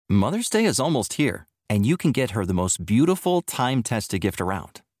Mother's Day is almost here, and you can get her the most beautiful time-tested gift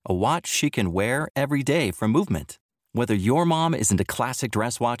around. A watch she can wear every day from Movement. Whether your mom is into classic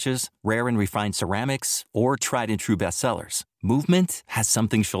dress watches, rare and refined ceramics, or tried-and-true bestsellers, Movement has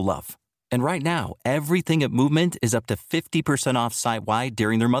something she'll love. And right now, everything at Movement is up to 50% off site-wide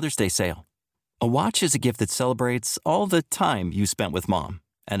during their Mother's Day sale. A watch is a gift that celebrates all the time you spent with Mom.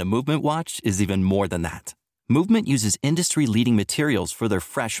 And a Movement watch is even more than that. Movement uses industry-leading materials for their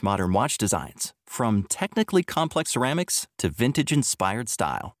fresh, modern watch designs, from technically complex ceramics to vintage-inspired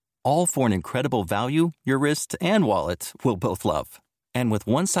style, all for an incredible value your wrist and wallet will both love. And with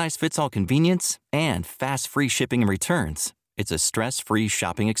one-size-fits-all convenience and fast free shipping and returns, it's a stress-free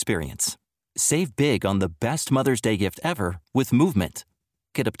shopping experience. Save big on the best Mother's Day gift ever with Movement.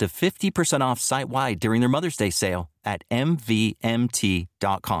 Get up to 50% off site-wide during their Mother's Day sale at mvmt.com.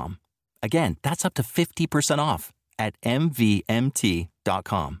 Again, that's up to 50% off at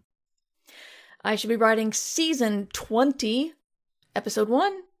mvmt.com. I Should Be Writing Season 20, Episode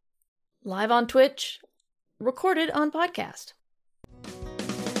 1, live on Twitch, recorded on podcast.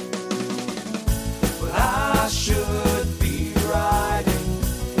 Well, I should be writing.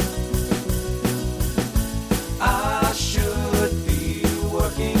 I should be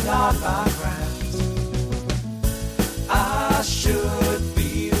working on my craft. I should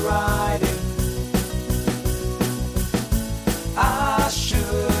be writing. I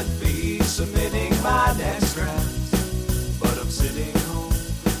should be submitting my next draft. But I'm sitting home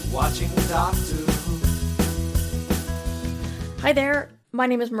watching Doctor Who. Hi there, my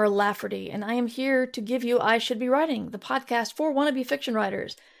name is Merle Lafferty, and I am here to give you I Should Be Writing, the podcast for wannabe fiction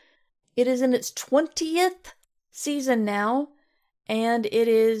writers. It is in its 20th season now, and it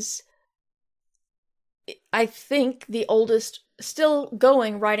is, I think, the oldest still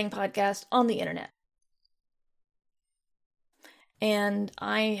going writing podcast on the internet. And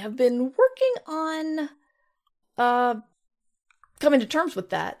I have been working on coming to terms with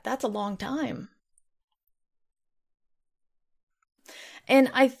that. That's a long time.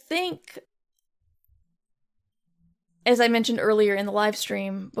 And I think, as I mentioned earlier in the live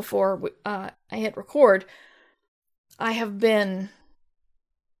stream before I hit record, I have been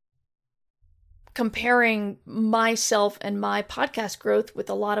comparing myself and my podcast growth with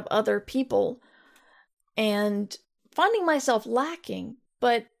a lot of other people and finding myself lacking,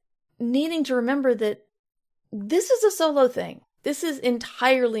 but needing to remember that this is a solo thing. This is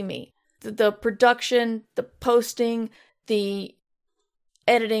entirely me. The production, the posting, the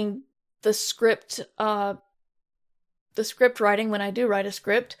editing, the script writing when I do write a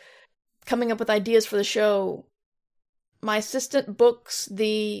script, coming up with ideas for the show. My assistant books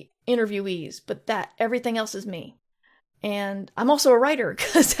the interviewees, but everything else is me. And I'm also a writer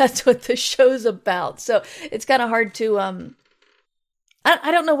because that's what the show's about. So it's kind of hard to, I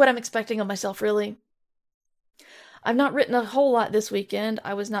don't know what I'm expecting of myself, really. I've not written a whole lot this weekend.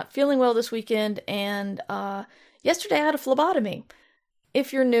 I was not feeling well this weekend, and yesterday I had a phlebotomy.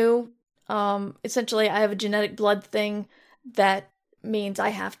 If you're new, essentially I have a genetic blood thing that means I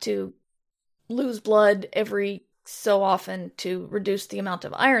have to lose blood every so often to reduce the amount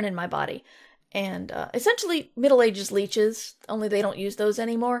of iron in my body. And essentially Middle Ages leeches, only they don't use those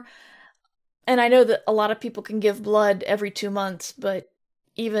anymore. And I know that a lot of people can give blood every 2 months, but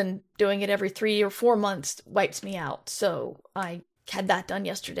even doing it every 3 or 4 months wipes me out. So I had that done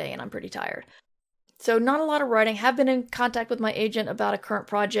yesterday and I'm pretty tired. So not a lot of writing. Have been in contact with my agent about a current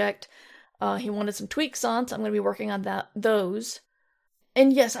project. He wanted some tweaks on, so I'm going to be working on those.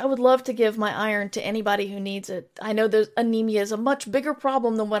 And yes, I would love to give my iron to anybody who needs it. I know anemia is a much bigger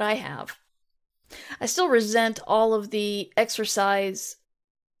problem than what I have. I still resent all of the exercise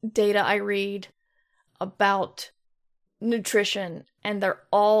data I read about nutrition, and they're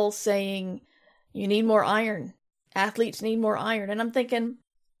all saying, you need more iron. Athletes need more iron. And I'm thinking,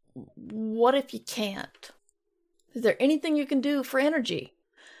 what if you can't? Is there anything you can do for energy?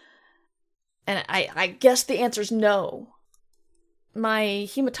 And I guess the answer is no. My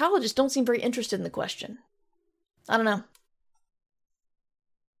hematologists don't seem very interested in the question. I don't know.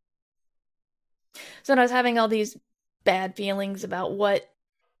 So I was having all these bad feelings about what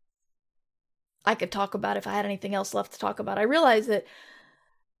I could talk about if I had anything else left to talk about. I realized that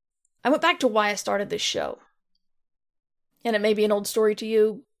I went back to why I started this show. And it may be an old story to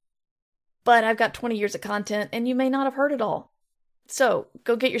you, but I've got 20 years of content and you may not have heard it all. So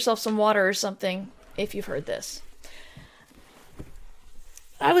go get yourself some water or something if you've heard this.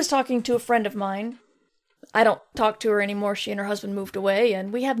 I was talking to a friend of mine. I don't talk to her anymore. She and her husband moved away,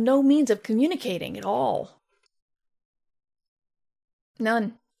 and we have no means of communicating at all.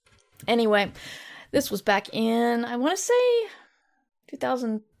 None. Anyway, this was back in, I want to say,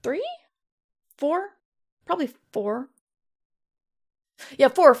 2013, 3? 4? Probably 4. Yeah,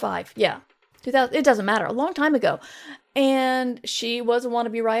 4 or 5. Yeah. 2000, it doesn't matter. A long time ago. And she was a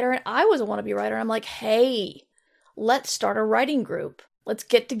wannabe writer and I was a wannabe writer. I'm like, hey, let's start a writing group. Let's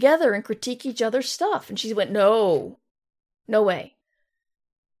get together and critique each other's stuff. And she went, no way.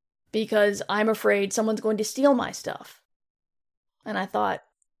 Because I'm afraid someone's going to steal my stuff. And I thought,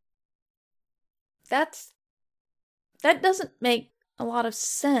 that doesn't make a lot of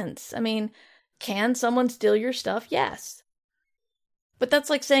sense. I mean, can someone steal your stuff? Yes. But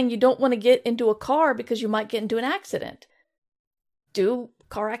that's like saying you don't want to get into a car because you might get into an accident. Do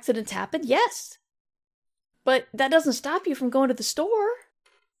car accidents happen? Yes. But that doesn't stop you from going to the store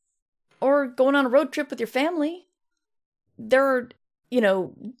or going on a road trip with your family. There are,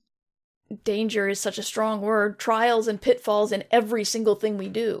 danger is such a strong word, trials and pitfalls in every single thing we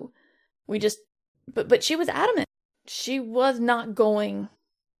do. But she was adamant. She was not going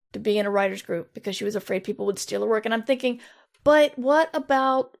to be in a writer's group because she was afraid people would steal her work. And I'm thinking, but what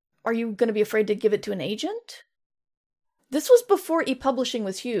about, are you going to be afraid to give it to an agent? This was before e-publishing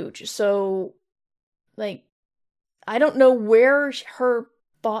was huge. So, I don't know where her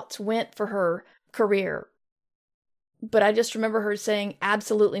thoughts went for her career. But I just remember her saying,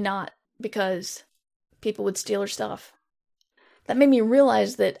 absolutely not, because people would steal her stuff. That made me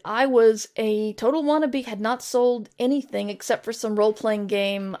realize that I was a total wannabe, had not sold anything except for some role-playing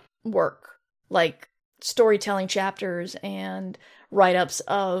game work, like storytelling chapters and write-ups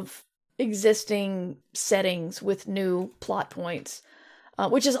of existing settings with new plot points,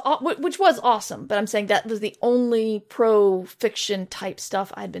 which was awesome. But I'm saying that was the only pro-fiction type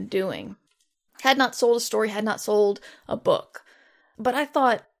stuff I'd been doing. Had not sold a story, had not sold a book. But I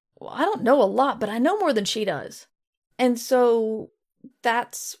thought, well, I don't know a lot, but I know more than she does. And so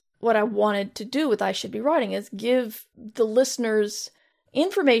that's what I wanted to do with I Should Be Writing, is give the listeners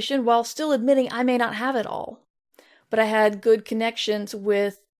information while still admitting I may not have it all. But I had good connections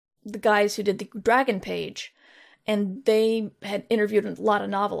with the guys who did the Dragon page, and they had interviewed a lot of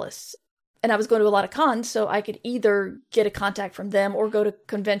novelists. And I was going to a lot of cons, so I could either get a contact from them or go to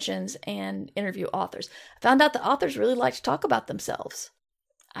conventions and interview authors. I found out that authors really like to talk about themselves.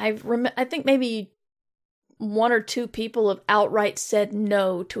 I think maybe 1 or 2 people have outright said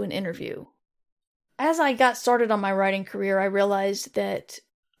no to an interview. As I got started on my writing career, I realized that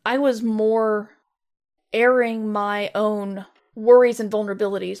I was more airing my own worries and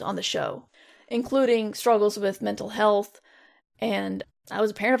vulnerabilities on the show, including struggles with mental health, and I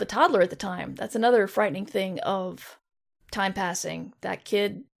was a parent of a toddler at the time. That's another frightening thing of time passing. That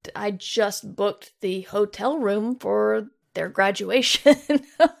kid, I just booked the hotel room for their graduation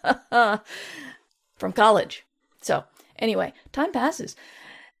from college. So anyway, time passes.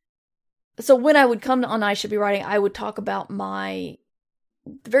 So when I would come on I Should Be Writing, I would talk about the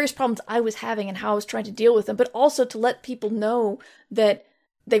various problems I was having and how I was trying to deal with them, but also to let people know that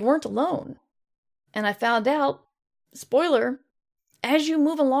they weren't alone. And I found out, spoiler, as you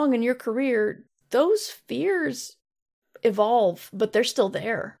move along in your career, those fears evolve, but they're still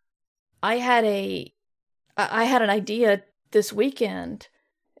there. I had an idea this weekend.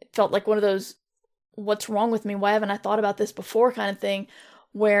 It felt like one of those, what's wrong with me? Why haven't I thought about this before kind of thing,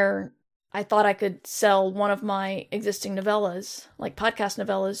 where I thought I could sell one of my existing novellas, like podcast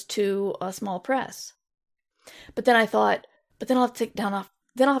novellas, to a small press. But then I thought, then I'll have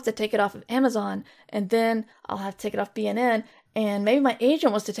to take it off of Amazon, and then I'll have to take it off BNN, and maybe my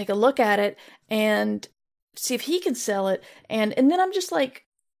agent wants to take a look at it and see if he can sell it. And then I'm just like,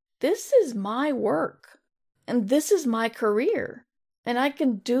 this is my work, and this is my career, and I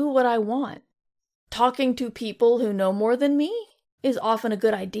can do what I want. Talking to people who know more than me is often a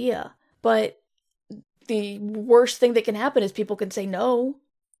good idea, but the worst thing that can happen is people can say no.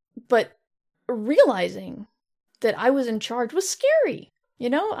 But realizing that I was in charge was scary.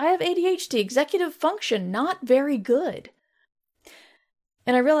 I have ADHD, executive function, not very good.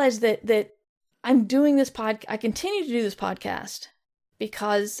 And I realized that I'm doing this I continue to do this podcast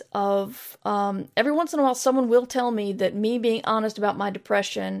because of, every once in a while someone will tell me that me being honest about my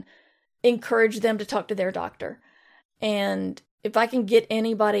depression encouraged them to talk to their doctor. And if I can get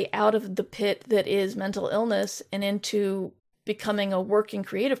anybody out of the pit that is mental illness and into becoming a working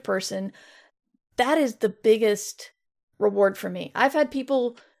creative person, that is the biggest reward for me. I've had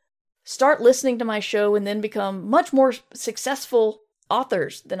people start listening to my show and then become much more successful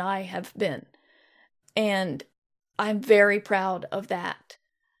authors than I have been. And I'm very proud of that.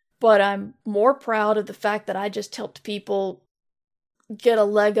 But I'm more proud of the fact that I just helped people get a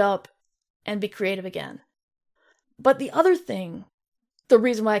leg up and be creative again. But the other thing, the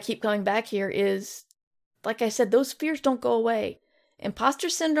reason why I keep coming back here is, like I said, those fears don't go away. Imposter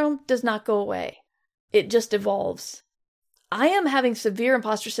syndrome does not go away. It just evolves. I am having severe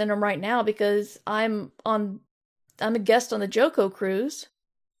imposter syndrome right now because I'm a guest on the Joko cruise.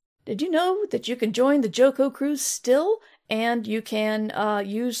 Did you know that you can join the Joko cruise still? And you can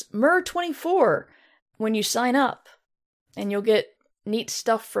use MER24 when you sign up. And you'll get neat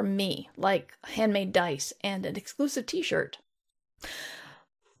stuff from me, like handmade dice and an exclusive t-shirt.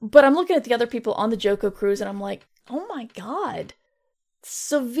 But I'm looking at the other people on the Joko cruise and I'm like, oh my God,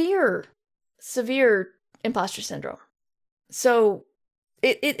 severe imposter syndrome. So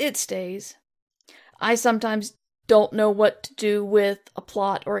it stays. I sometimes don't know what to do with a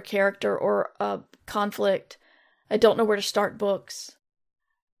plot or a character or a conflict. I don't know where to start books.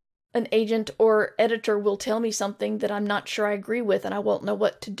 An agent or editor will tell me something that I'm not sure I agree with and I won't know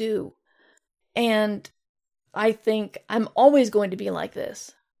what to do. And I think I'm always going to be like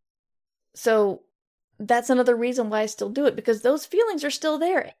this. So that's another reason why I still do it, because those feelings are still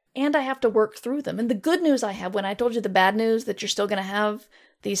there and I have to work through them. And the good news I have, when I told you the bad news that you're still going to have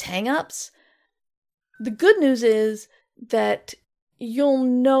these hang-ups, the good news is that you'll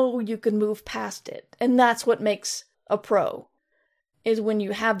know you can move past it. And that's what makes a pro, is when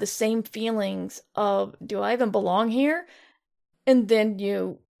you have the same feelings of, do I even belong here? And then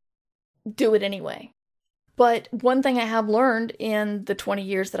you do it anyway. But one thing I have learned in the 20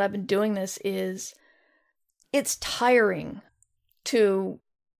 years that I've been doing this is it's tiring to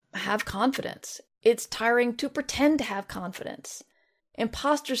have confidence. It's tiring to pretend to have confidence.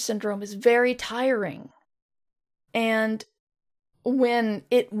 Imposter syndrome is very tiring. And when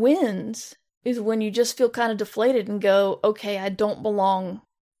it wins is when you just feel kind of deflated and go, okay, I don't belong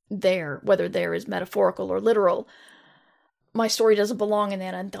there, whether there is metaphorical or literal. My story doesn't belong in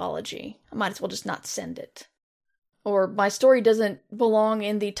that anthology. I might as well just not send it. Or my story doesn't belong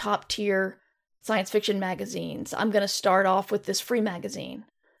in the top tier science fiction magazines. I'm going to start off with this free magazine.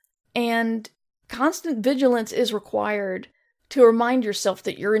 And constant vigilance is required to remind yourself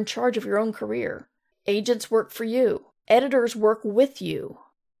that you're in charge of your own career. Agents work for you. Editors work with you.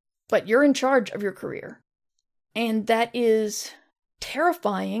 But you're in charge of your career. And that is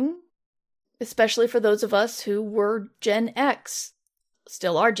terrifying, especially for those of us who were Gen X,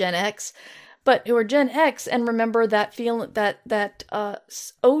 still are Gen X, but who are Gen X and remember that feeling that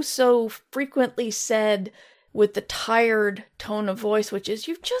oh so frequently said with the tired tone of voice, which is,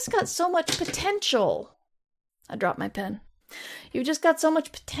 you've just got so much potential. I dropped my pen. You've just got so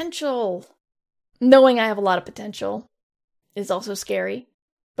much potential. Knowing I have a lot of potential is also scary,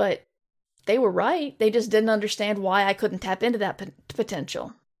 but they were right. They just didn't understand why I couldn't tap into that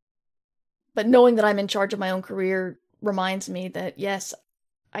potential. But knowing that I'm in charge of my own career reminds me that, yes,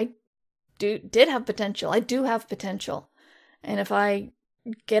 I did have potential. I do have potential. And if I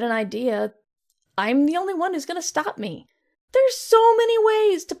get an idea, I'm the only one who's going to stop me. There's so many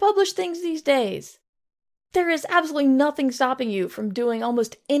ways to publish things these days. There is absolutely nothing stopping you from doing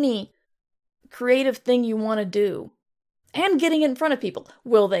almost any creative thing you want to do. And getting it in front of people.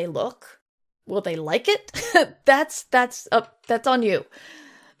 Will they look? Will they like it? That's on you.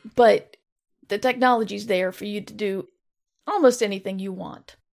 But the technology's there for you to do almost anything you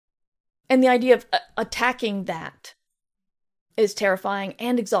want. And the idea of attacking that is terrifying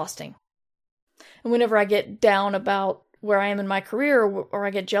and exhausting. And whenever I get down about where I am in my career, or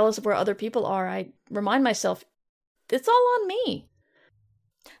I get jealous of where other people are, I remind myself, it's all on me.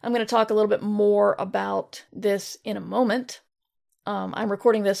 I'm going to talk a little bit more about this in a moment. I'm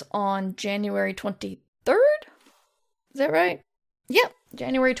recording this on January 23rd? Is that right? Yep,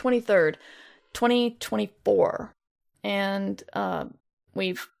 January 23rd, 2024. And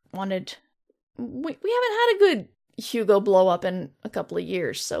we haven't had a good Hugo blow up in a couple of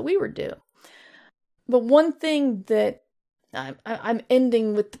years, so we were due. But one thing that I'm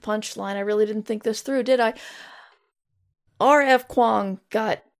ending with the punchline, I really didn't think this through, did I? R.F. Kuang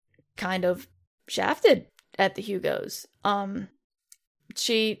got kind of shafted at the Hugos.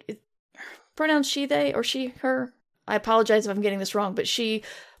 She, pronounced she, they, or she, her? I apologize if I'm getting this wrong, but she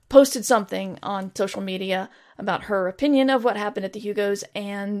posted something on social media about her opinion of what happened at the Hugos,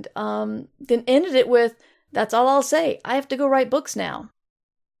 and then ended it with, that's all I'll say. I have to go write books now.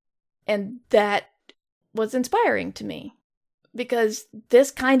 And that was inspiring to me, because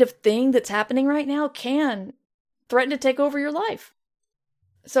this kind of thing that's happening right now can threaten to take over your life.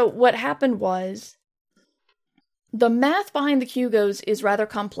 So what happened was, the math behind the Hugos is rather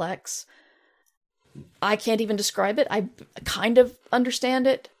complex. I can't even describe it. I kind of understand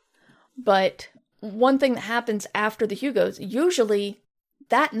it. But one thing that happens after the Hugos, usually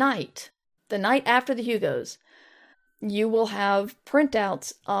that night, the night after the Hugos, you will have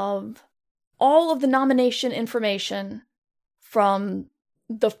printouts of all of the nomination information from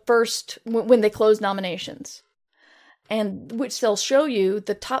the first, when they close nominations. And which they'll show you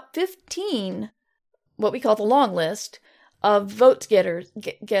the top 15, what we call the long list, of vote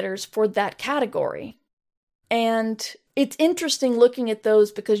getters for that category. And it's interesting looking at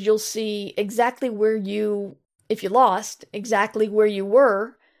those because you'll see exactly where you, if you lost, exactly where you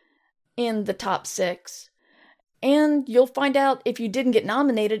were in the top 6. And you'll find out if you didn't get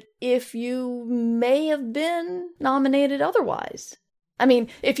nominated, if you may have been nominated otherwise. I mean,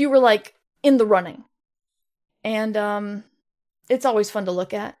 if you were like in the running. And it's always fun to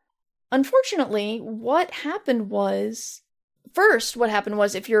look at. Unfortunately, what happened was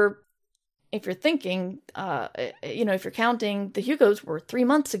if you're thinking, if you're counting, the Hugos were 3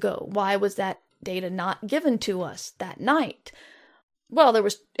 months ago. Why was that data not given to us that night? Well, there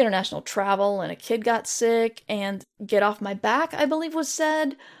was international travel, and a kid got sick, and get off my back, I believe was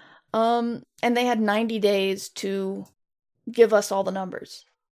said. And they had 90 days to give us all the numbers.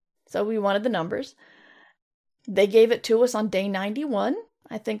 So we wanted the numbers. They gave it to us on day 91.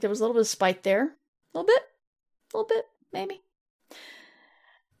 I think there was a little bit of spite there. A little bit, maybe.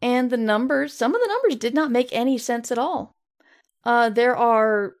 And some of the numbers did not make any sense at all.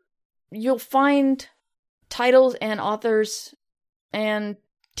 You'll find titles and authors and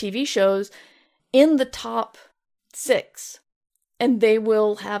TV shows in the top 6. And they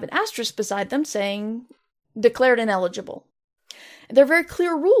will have an asterisk beside them saying, declared ineligible. There are very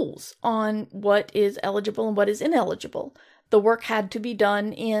clear rules on what is eligible and what is ineligible. The work had to be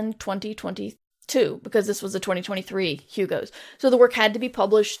done in 2022, because this was the 2023 Hugos. So the work had to be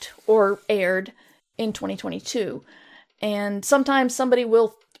published or aired in 2022. And sometimes somebody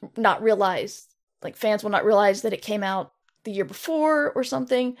will not realize, like fans will not realize that it came out the year before or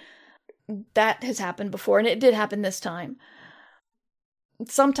something. That has happened before, and it did happen this time.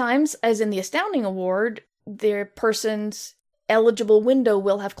 Sometimes, as in the Astounding Award, their person's eligible window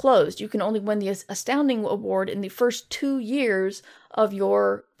will have closed. You can only win the Astounding Award in the first 2 years of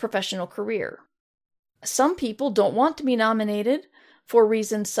your professional career. Some people don't want to be nominated for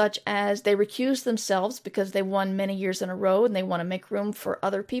reasons such as they recuse themselves because they won many years in a row and they want to make room for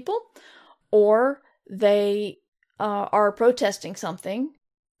other people, or they are protesting something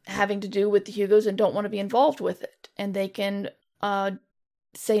having to do with the Hugos and don't want to be involved with it, and they can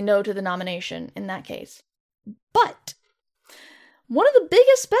say no to the nomination in that case. But one of the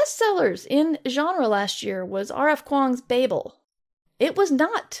biggest bestsellers in genre last year was R.F. Kuang's Babel. It was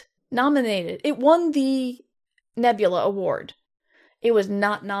not nominated. It won the Nebula Award. It was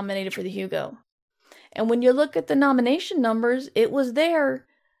not nominated for the Hugo. And when you look at the nomination numbers, it was there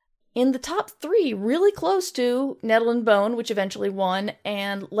in the top 3, really close to Nettle and Bone, which eventually won,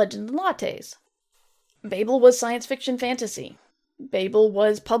 and Legends and Lattes. Babel was science fiction fantasy. Babel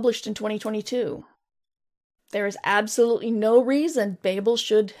was published in 2022. There is absolutely no reason Babel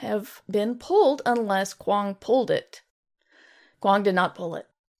should have been pulled unless Kuang pulled it. Kuang did not pull it.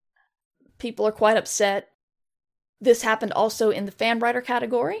 People are quite upset. This happened also in the fan writer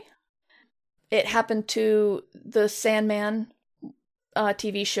category. It happened to the Sandman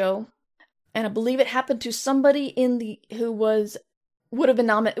TV show, and I believe it happened to somebody who would have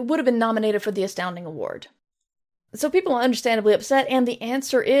been nominated for the Astounding Award. So people are understandably upset, and the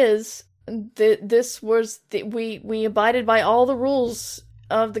answer is that we abided by all the rules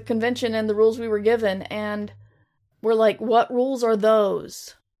of the convention and the rules we were given, and we're like, what rules are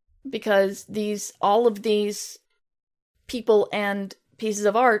those? Because all of these people and pieces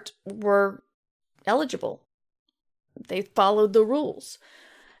of art were eligible. They followed the rules.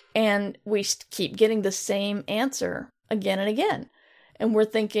 And we keep getting the same answer again and again. And we're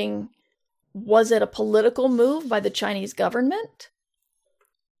thinking, was it a political move by the Chinese government?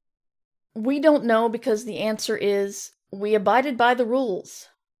 We don't know, because the answer is, we abided by the rules.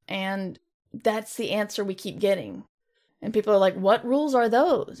 And that's the answer we keep getting. And people are like, what rules are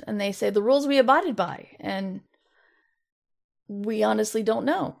those? And they say, the rules we abided by. And we honestly don't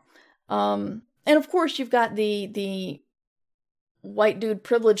know. And of course, you've got the white dude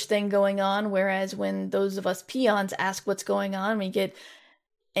privilege thing going on, whereas when those of us peons ask what's going on, we get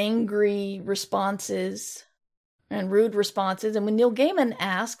angry responses and rude responses. And when Neil Gaiman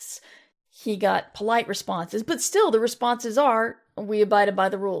asks, he got polite responses. But still, the responses are, we abided by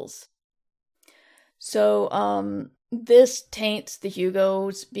the rules. So this taints the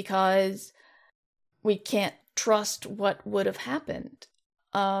Hugos because we can't trust what would have happened.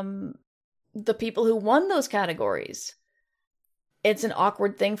 The people who won those categories, it's an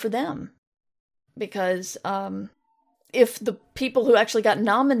awkward thing for them. Because if the people who actually got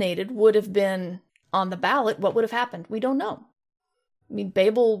nominated would have been on the ballot, what would have happened? We don't know. I mean,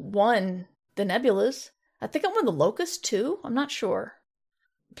 Babel won the Nebulas. I think I won the Locust too. I'm not sure.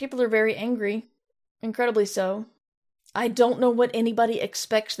 People are very angry, incredibly so. I don't know what anybody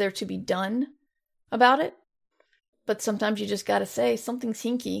expects there to be done about it, but sometimes you just gotta say something's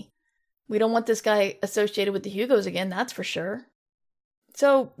hinky. We don't want this guy associated with the Hugos again, that's for sure.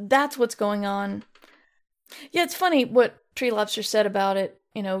 So that's what's going on. Yeah, it's funny what Tree Lobster said about it,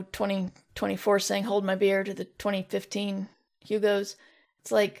 2024 saying hold my beer to the 2015 Hugos.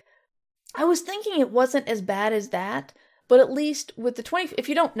 It's like, I was thinking it wasn't as bad as that, but at least with the if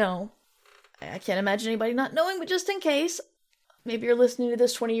you don't know, I can't imagine anybody not knowing, but just in case, maybe you're listening to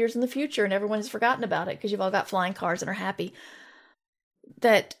this 20 years in the future and everyone has forgotten about it because you've all got flying cars and are happy.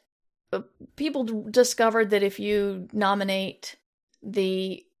 That people discovered that if you get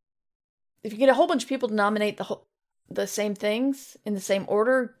a whole bunch of people to nominate the same things in the same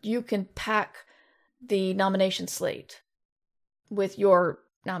order, you can pack the nomination slate with your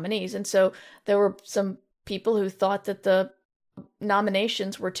nominees. And so there were some people who thought that the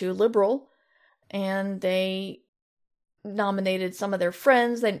nominations were too liberal, and they nominated some of their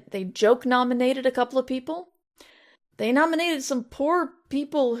friends. They joke nominated a couple of people. They nominated some poor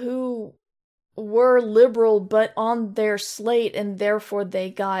people who were liberal but on their slate, and therefore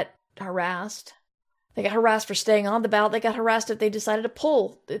they got harassed. They got harassed for staying on the ballot. They got harassed if they decided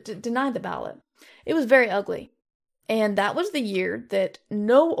to deny the ballot. It was very ugly. And that was the year that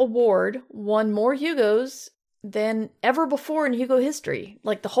no award won more Hugos than ever before in Hugo history.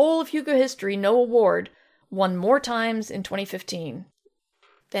 Like the whole of Hugo history, no award won more times in 2015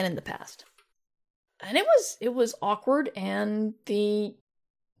 than in the past. And it was awkward, and the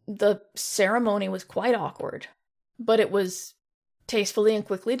ceremony was quite awkward, but it was tastefully and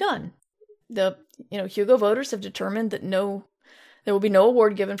quickly done. The Hugo voters have determined that there will be no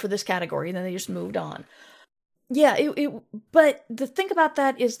award given for this category, and then they just moved on. Yeah, but the thing about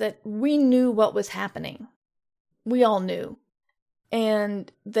that is that we knew what was happening. We all knew.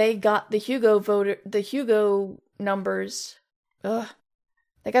 And they got the Hugo numbers,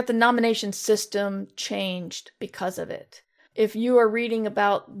 they got the nomination system changed because of it. If you are reading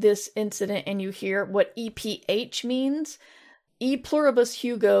about this incident and you hear what EPH means, E pluribus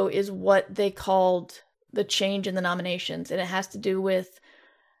Hugo is what they called the change in the nominations. And it has to do with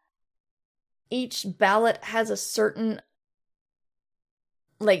each ballot has a certain,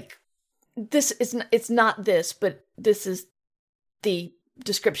 it's not this, but this is the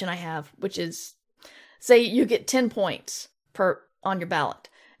description I have, which is, say you get 10 points on your ballot.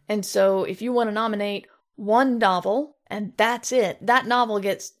 And so if you want to nominate one novel, and that's it, that novel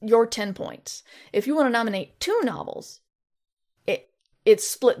gets your 10 points. If you want to nominate 2 novels, it's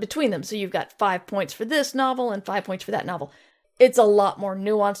split between them. So you've got 5 points for this novel and 5 points for that novel. It's a lot more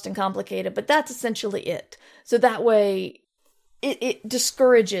nuanced and complicated, but that's essentially it. So that way, it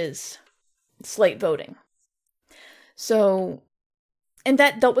discourages slate voting. So, and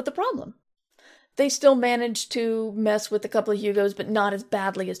that dealt with the problem. They still managed to mess with a couple of Hugos, but not as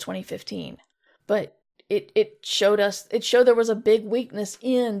badly as 2015. But it showed there was a big weakness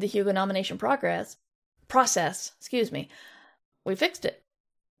in the Hugo nomination process. We fixed it.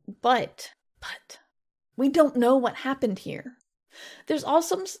 But we don't know what happened here. There's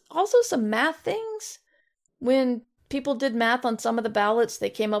also some math things. When people did math on some of the ballots, they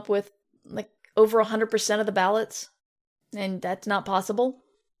came up with like over 100% of the ballots, and that's not possible.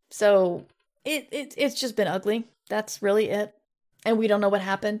 So it's just been ugly. That's really it. And we don't know what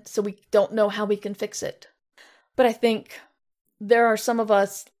happened, so we don't know how we can fix it. But I think there are some of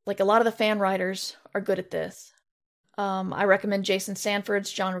us, like a lot of the fan writers, are good at this. I recommend Jason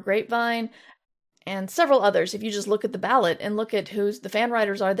Sanford's Genre Grapevine and several others. If you just look at the ballot and look at who the fan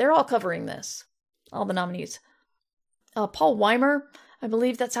writers are, they're all covering this. All the nominees. Paul Weimer, I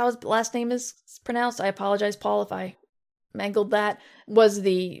believe that's how his last name is pronounced. I apologize, Paul, if I mangled that. Was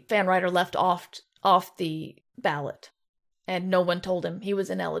the fan writer left off the ballot. And no one told him he was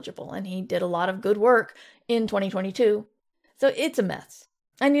ineligible. And he did a lot of good work in 2022. So it's a mess.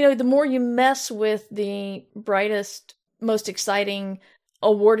 And the more you mess with the brightest, most exciting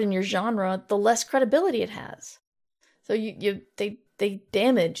award in your genre, the less credibility it has. So they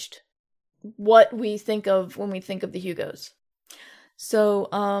damaged what we think of when we think of the Hugos. So,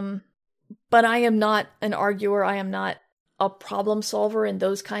 but I am not an arguer. I am not a problem solver in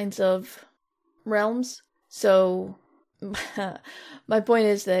those kinds of realms. So my point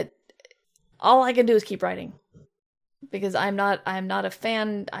is that all I can do is keep writing. Because I'm not a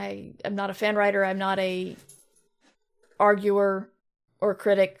fan. I'm not a fan writer. I'm not a arguer or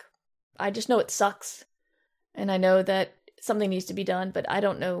critic. I just know it sucks. And I know that something needs to be done, but I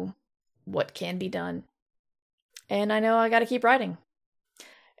don't know what can be done. And I know I got to keep writing.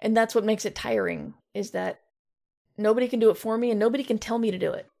 And that's what makes it tiring. is that nobody can do it for me and nobody can tell me to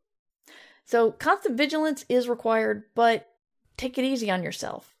do it. So constant vigilance is required, but take it easy on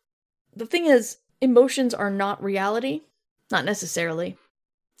yourself. The thing is, emotions are not reality, not necessarily.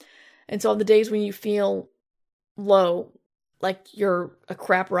 And so on the days when you feel low, like you're a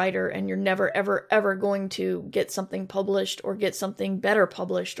crap writer and you're never, ever, ever going to get something published or get something better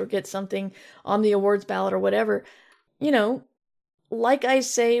published or get something on the awards ballot or whatever, you know, like I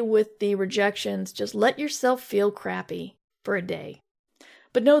say with the rejections, just let yourself feel crappy for a day.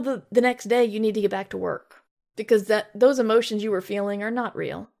 But know the next day you need to get back to work because those emotions you were feeling are not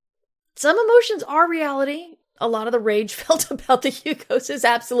real. Some emotions are reality. A lot of the rage felt about the Hugos is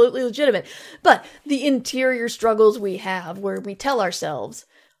absolutely legitimate. But the interior struggles we have where we tell ourselves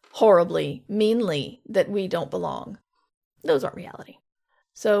horribly, meanly, that we don't belong, those aren't reality.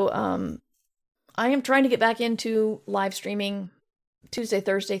 So I am trying to get back into live streaming Tuesday,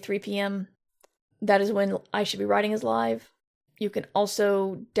 Thursday, 3 p.m. That is when I Should Be Writing is live. You can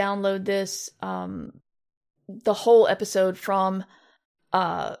also download this, the whole episode from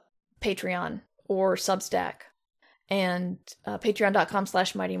Patreon or Substack. And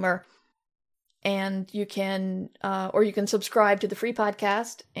patreon.com/mightymur. And you can, or you can subscribe to the free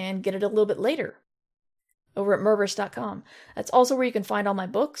podcast and get it a little bit later over at murverse.com. That's also where you can find all my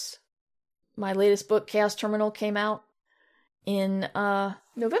books. My latest book, Chaos Terminal, came out in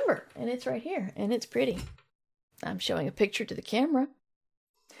November, and it's right here, and it's pretty. I'm showing a picture to the camera.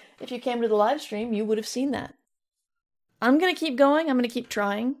 If you came to the live stream, you would have seen that. I'm going to keep going. I'm going to keep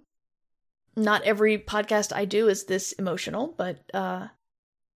trying. Not every podcast I do is this emotional, but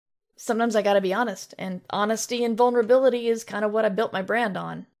sometimes I gotta be honest. And honesty and vulnerability is kind of what I built my brand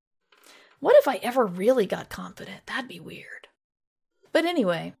on. What if I ever really got confident? That'd be weird. But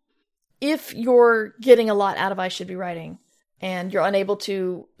anyway, if you're getting a lot out of I Should Be Writing and you're unable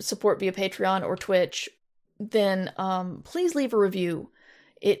to support via Patreon or Twitch, then please leave a review.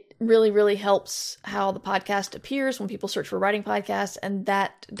 It really, really helps how the podcast appears when people search for writing podcasts, and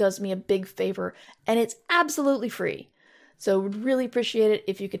that does me a big favor, and it's absolutely free. So would really appreciate it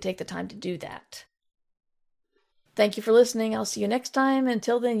if you could take the time to do that. Thank you for listening. I'll see you next time.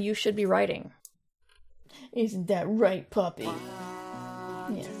 Until then, you should be writing. Isn't that right, puppy?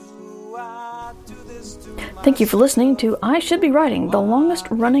 Yes. Thank you for listening to I Should Be Writing, the longest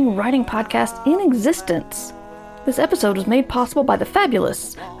running writing podcast in existence. This episode was made possible by the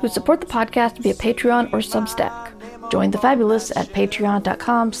Fabulous, who support the podcast via Patreon or Substack. Join the Fabulous at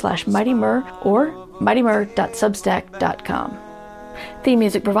patreon.com/mightymur or mightymur.substack.com. Theme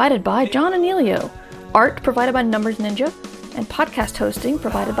music provided by John Anelio, art provided by Numbers Ninja, and podcast hosting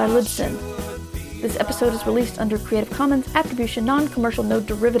provided by Libsyn. This episode is released under Creative Commons Attribution Non-Commercial No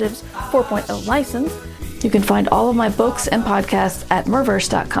Derivatives 4.0 license. You can find all of my books and podcasts at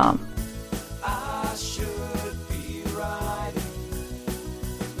murverse.com.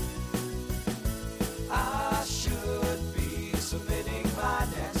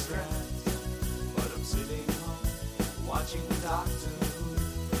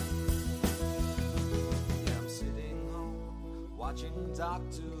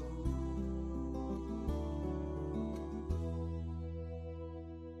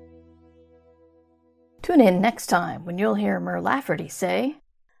 Tune in next time when you'll hear Mur Lafferty say,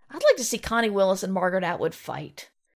 "I'd like to see Connie Willis and Margaret Atwood fight."